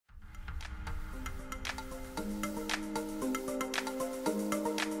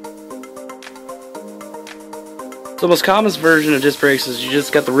So the most common version of disc brakes is you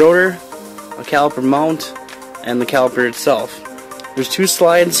just got the rotor, a caliper mount, and the caliper itself. There's two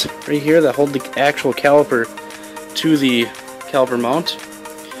slides right here that hold the actual caliper to the caliper mount,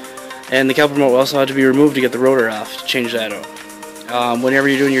 and the caliper mount will also have to be removed to get the rotor off to change that out. Whenever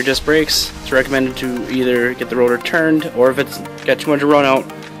you're doing your disc brakes, it's recommended to either get the rotor turned, or if it's got too much run out,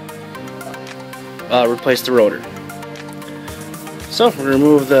 replace the rotor. So we're going to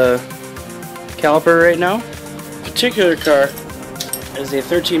remove the caliper right now. This particular car is a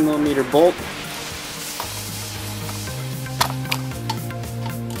 13mm bolt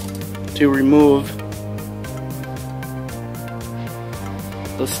to remove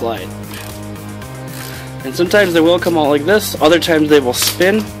the slide. And sometimes they will come out like this, other times they will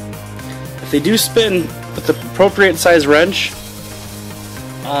spin. If they do spin, put the appropriate size wrench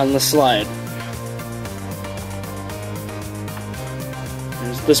on the slide.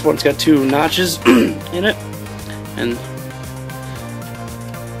 This one's got two notches in it, and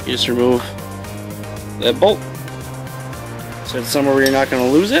you just remove that bolt so it's somewhere where you're not going to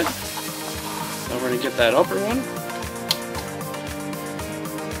lose it. Now we're going to get that upper one.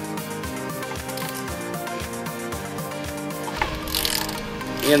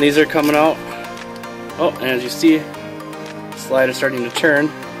 Again, these are coming out. Oh, and as you see, the slide is starting to turn.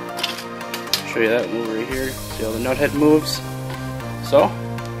 I'll show you that move right here. See how the nut head moves? So,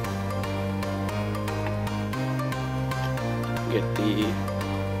 get the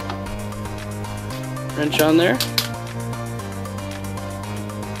wrench on there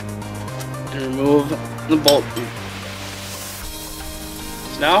and remove the bolt.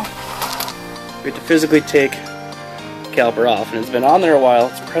 So now we have to physically take the caliper off, and it's been on there a while.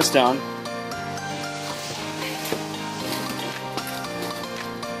 It's pressed down.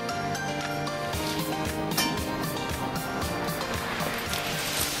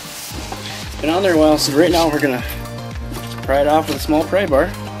 It's been on there a while, so right now we're gonna pry it off with a small pry bar.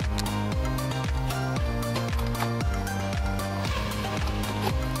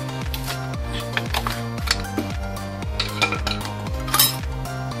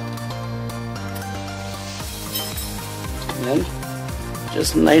 And then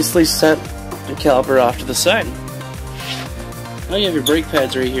just nicely set the caliper off to the side. Now you have your brake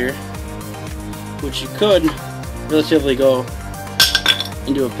pads right here, which you could relatively go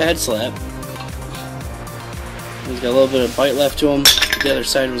into a pad slap. He's got a little bit of bite left to him. The other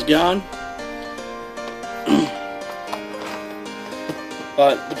side was gone.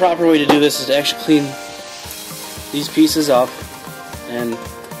 But the proper way to do this is to actually clean these pieces up and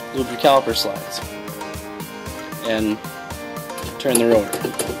lube your caliper slides and turn the rotor,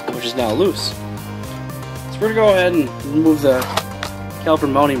 which is now loose. So we're going to go ahead and remove the caliper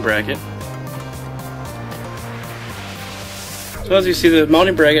mounting bracket. So as you see, the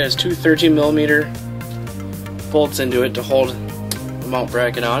mounting bracket has two 13mm bolts into it to hold the mount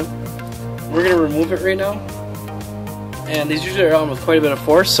bracket on. We're going to remove it right now, and these usually are on with quite a bit of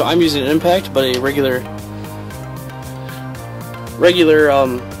force, so I'm using an impact, but a regular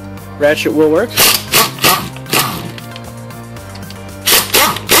ratchet will work.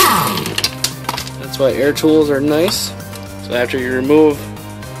 That's why air tools are nice. So after you remove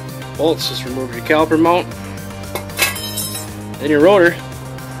bolts, just remove your caliper mount, then your rotor.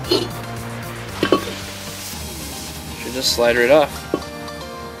 Just slide right off.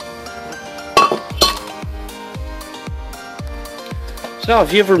 So now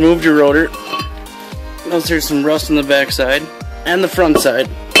if you've removed your rotor, notice there's some rust on the back side and the front side.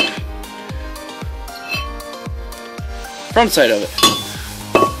 Front side of it.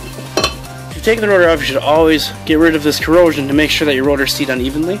 If you take the rotor off, you should always get rid of this corrosion to make sure that your rotor's seat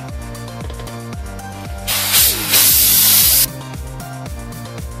unevenly.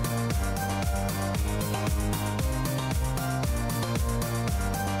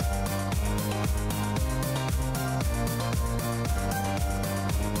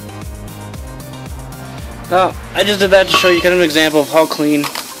 Now, I just did that to show you kind of an example of how clean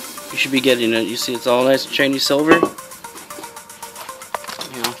you should be getting it. You see it's all nice and shiny silver.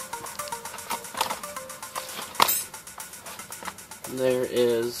 Yeah.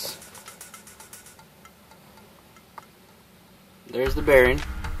 There's the bearing.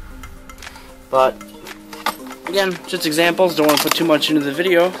 But, again, just examples, don't want to put too much into the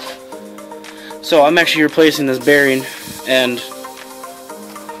video. So I'm actually replacing this bearing and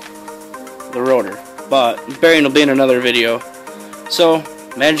the rotor. But the bearing will be in another video. So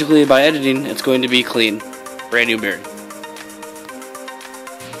magically by editing, it's going to be clean. Brand new bearing.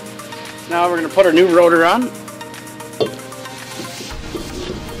 Now we're going to put our new rotor on.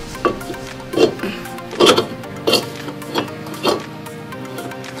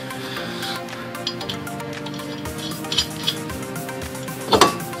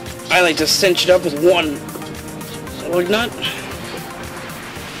 like to cinch it up with one lug nut.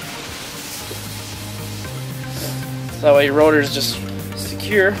 So that way your rotor is just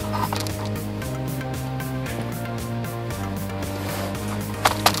secure.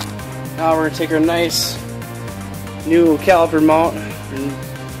 Now we're going to take our nice new caliper mount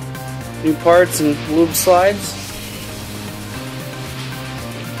and new parts and lube slides,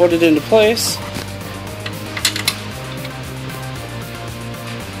 put it into place.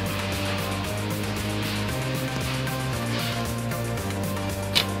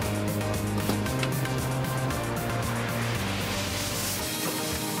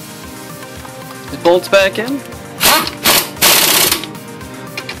 The bolts back in.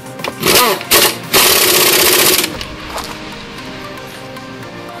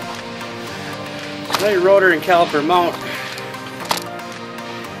 Now your rotor and caliper mount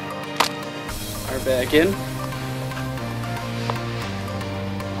are back in.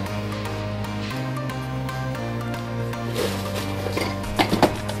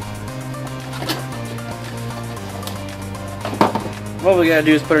 What we gotta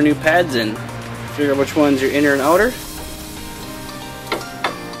do is put our new pads in. Figure out which one's your inner and outer.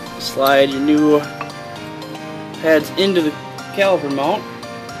 Slide your new pads into the caliper mount.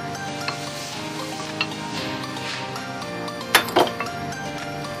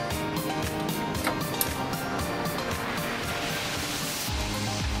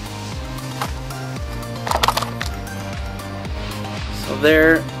 So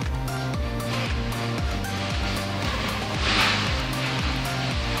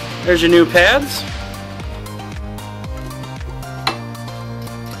there's your new pads.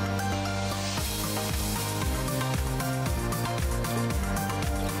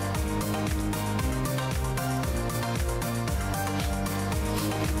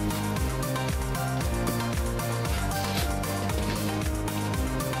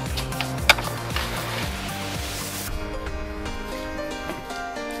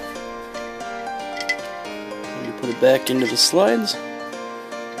 You put it back into the slides.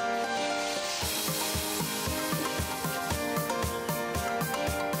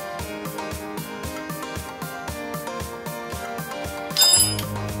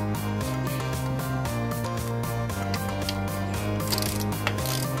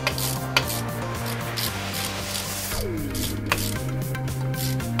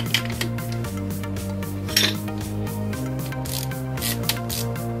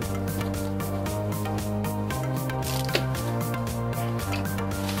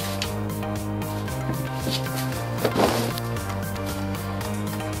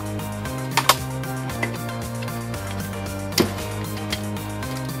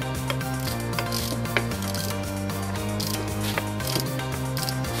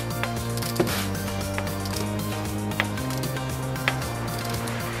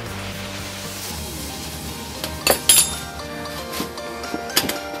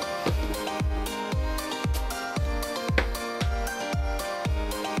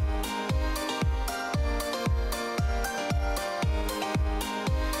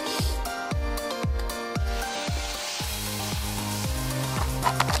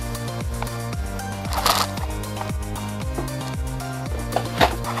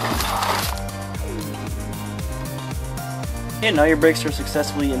 Okay, now your brakes are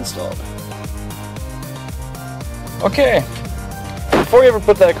successfully installed. Okay, before you ever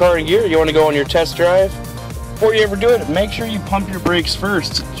put that car in gear, you want to go on your test drive. Before you ever do it, make sure you pump your brakes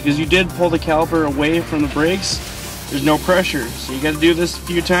first, because you did pull the caliper away from the brakes. There's no pressure, so you got to do this a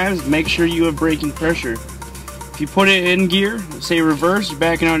few times. Make sure you have braking pressure. If you put it in gear, say reverse, you're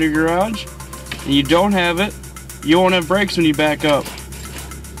backing out of your garage, and you don't have it, you won't have brakes when you back up.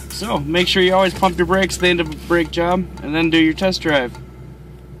 So make sure you always pump your brakes at the end of a brake job, and then do your test drive.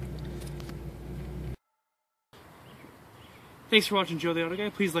 Thanks for watching Joe the Auto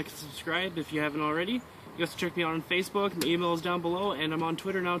Guy. Please like and subscribe if you haven't already. You can also check me out on Facebook. My email is down below, and I'm on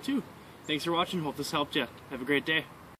Twitter now too. Thanks for watching. Hope this helped you. Have a great day.